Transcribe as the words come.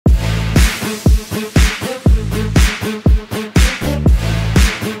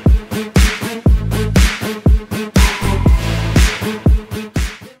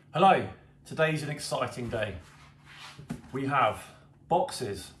Hello, today's an exciting day. We have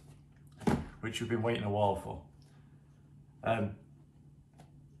boxes, which we've been waiting a while for.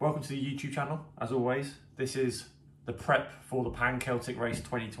 Welcome to the YouTube channel, as always. This is the prep for the Pan Celtic Race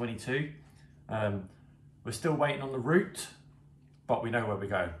 2022. We're still waiting on the route, but we know where we're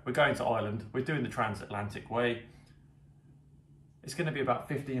going. We're going to Ireland, we're doing the transatlantic way. It's going to be about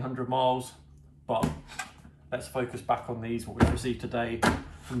 1,500 miles, but let's focus back on these, what we've received today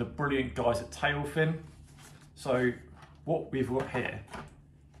from the brilliant guys at Tailfin. So what we've got here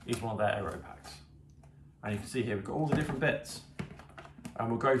is one of their Aero packs. And you can see here, we've got all the different bits. And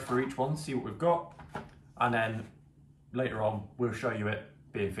we'll go through each one, see what we've got. And then later on, we'll show you it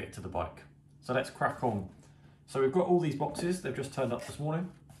being fitted to the bike. So let's crack on. So we've got all these boxes, they've just turned up this morning.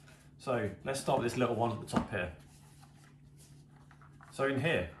 So let's start with this little one at the top here. So in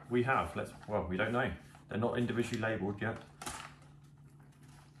here, we have, well, we don't know. They're not individually labelled yet.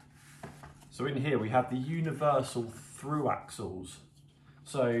 So in here we have the universal through axles.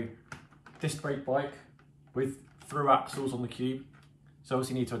 So disc brake bike with through axles on the cube. So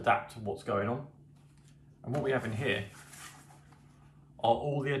obviously you need to adapt to what's going on. And what we have in here are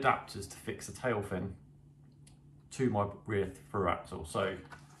all the adapters to fix the tail fin to my rear through axle. So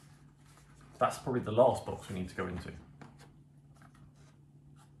that's probably the last box we need to go into.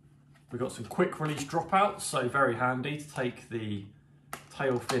 We've got some quick release dropouts, so very handy to take the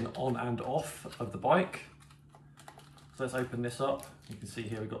tail fin on and off of the bike. So let's open this up. You can see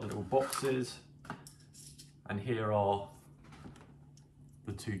here we've got the little boxes, and here are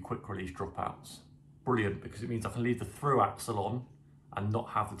the two quick release dropouts. Brilliant, because it means I can leave the through axle on and not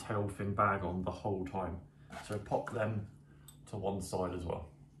have the tail fin bag on the whole time. So pop them to one side as well.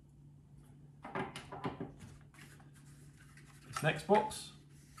 This next box,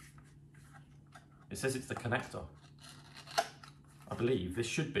 it says it's the connector. I believe this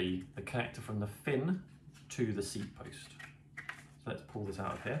should be the connector from the fin to the seat post. So let's pull this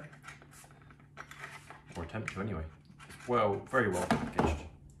out of here, or attempt to anyway. It's very well packaged.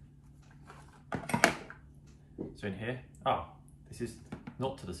 So in here, this is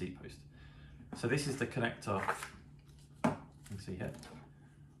not to the seat post. So this is the connector, you can see here.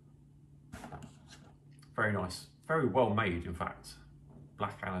 Very nice, very well made in fact.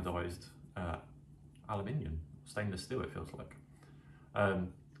 Black anodized aluminium, stainless steel it feels like.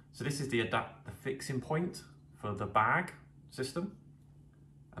 So this is the fixing point for the bag system.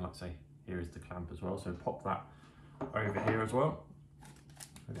 And like I say, here is the clamp as well. So pop that over here as well.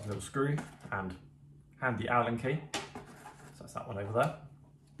 A little screw and handy Allen key. So that's that one over there.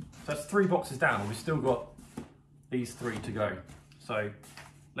 So that's 3 boxes down and we've still got these 3 to go. So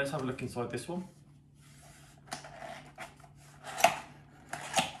let's have a look inside this one.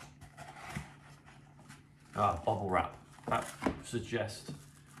 Bubble wrap. That suggests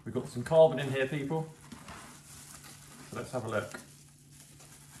we've got some carbon in here, people. So let's have a look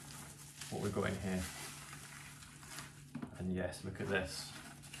what we've got in here. And yes, look at this.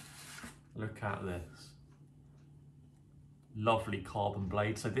 Look at this. Lovely carbon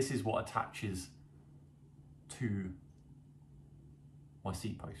blade. So this is what attaches to my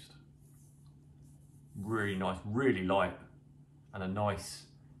seat post. Really nice, really light, and a nice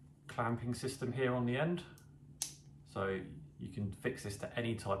clamping system here on the end. So you can fix this to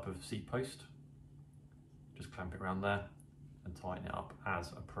any type of seat post. Just clamp it around there and tighten it up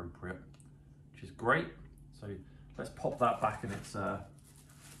as appropriate, which is great. So let's pop that back in its, in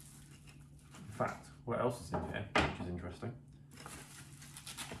fact, what else is in here, which is interesting.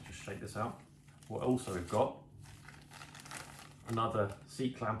 Just shake this out. What also we've got, another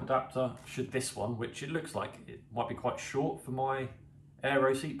seat clamp adapter, should this one, which it looks like it might be quite short for my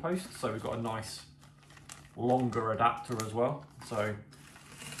Aero seat post. So we've got a nice longer adapter as well, so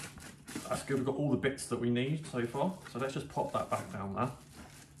that's good. We've got all the bits that we need so far, so let's just pop that back down there.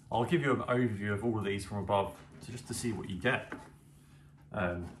 I'll give you an overview of all of these from above, so just to see what you get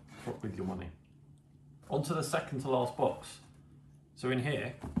with your money. On to the second to last box. So in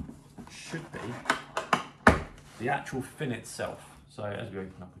here should be the actual fin itself. So as we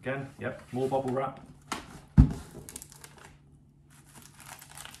open up again, yep, more bubble wrap. Nice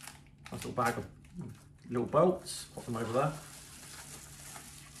little bag of little bolts, pop them over there.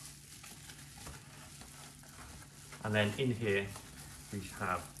 And then in here we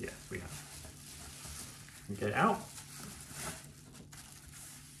have, yes, we have. You get it out.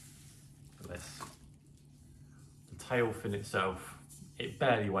 Look at this. The tail fin itself, it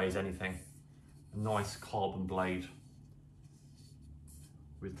barely weighs anything. A nice carbon blade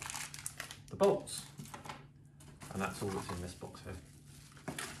with the bolts. And that's all that's in this box here.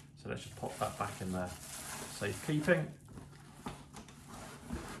 So let's just pop that back in there, safekeeping.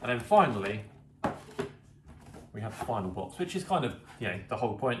 And then finally, we have the final box, which is kind of, you know, the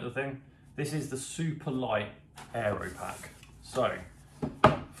whole point of the thing. This is the super light Aero pack. So,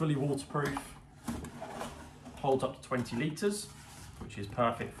 fully waterproof, holds up to 20 litres, which is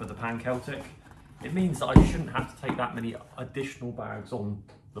perfect for the Pan Celtic. It means that I shouldn't have to take that many additional bags on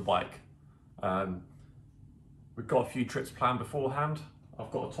the bike. We've got a few trips planned beforehand.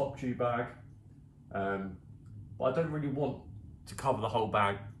 I've got a top tube bag, but I don't really want to cover the whole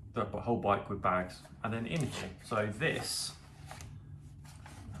bike with bags. And then in here, so this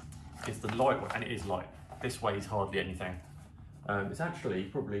is the light weight, and it is light. This weighs hardly anything. It's actually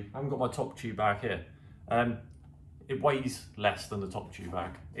probably, I haven't got my top tube bag here. It weighs less than the top tube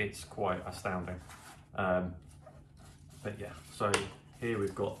bag. It's quite astounding. But yeah, so here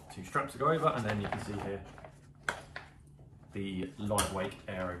we've got 2 straps to go over, and then you can see here the lightweight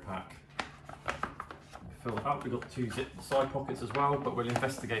Aero pack. Fill it up. We've got 2 zip side pockets as well, but we'll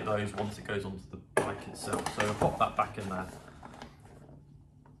investigate those once it goes onto the bike itself. So we'll pop that back in there.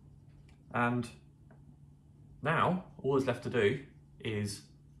 And now all that's left to do is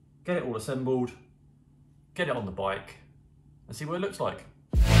get it all assembled, get it on the bike, and see what it looks like.